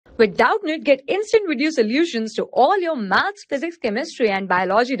With Doubtnut, get instant video solutions to all your maths, physics, chemistry, and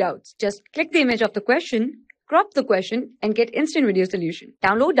biology doubts. Just click the image of the question, crop the question, and get instant video solution.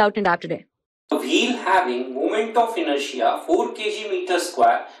 Download Doubtnut app today. A wheel having moment of inertia 4 kg meter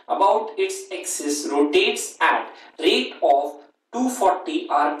square about its axis rotates at rate of 240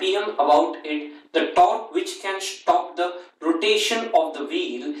 rpm about it. The torque which can stop the rotation of the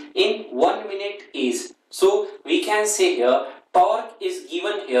wheel in 1 minute is. So we can say here torque is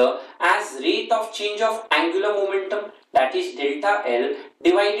given here as rate of change of angular momentum, that is delta L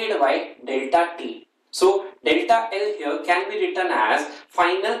divided by delta T. So delta L here can be written as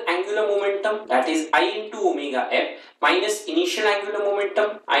final angular momentum, that is I into omega F, minus initial angular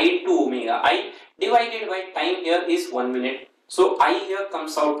momentum I into omega I, divided by time here is 1 minute. So I here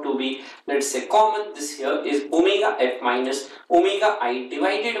comes out to be, let's say, common. This here is omega F minus omega I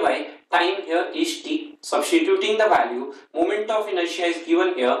divided by time here is T. Substituting the value, moment of inertia is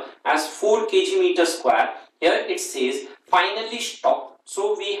given here as 4 kg meter square. Here it says finally stop.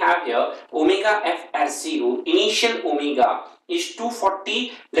 So we have here omega F as 0. Initial omega is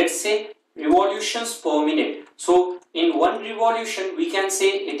 240, let's say, revolutions per minute. So in one revolution we can say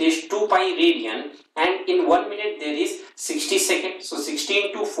it is 2 pi radian, and in 1 minute there is 60 seconds. So 60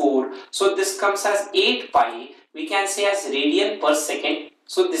 into 4. So this comes as 8 pi. We can say as radian per second.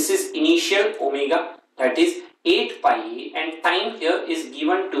 So this is initial omega, that is 8 pi, and time here is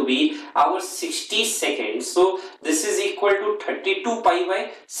given to be our 60 seconds. So this is equal to 32 pi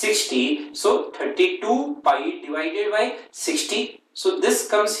by 60. So 32 pi divided by 60. So this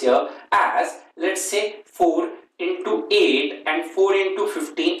comes here as, let's say, 4 into 8 and 4 into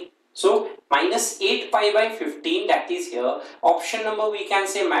 15. So minus 8 pi by 15, that is here. Option number we can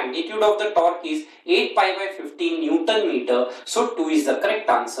say magnitude of the torque is 8 pi by 15 Newton meter. So 2 is the correct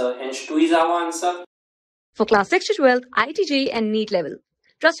answer. Hence 2 is our answer. For class 6 to 12, IIT JEE and NEET level.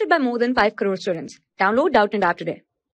 Trusted by more than 5 crore students. Download Doubtnut app today.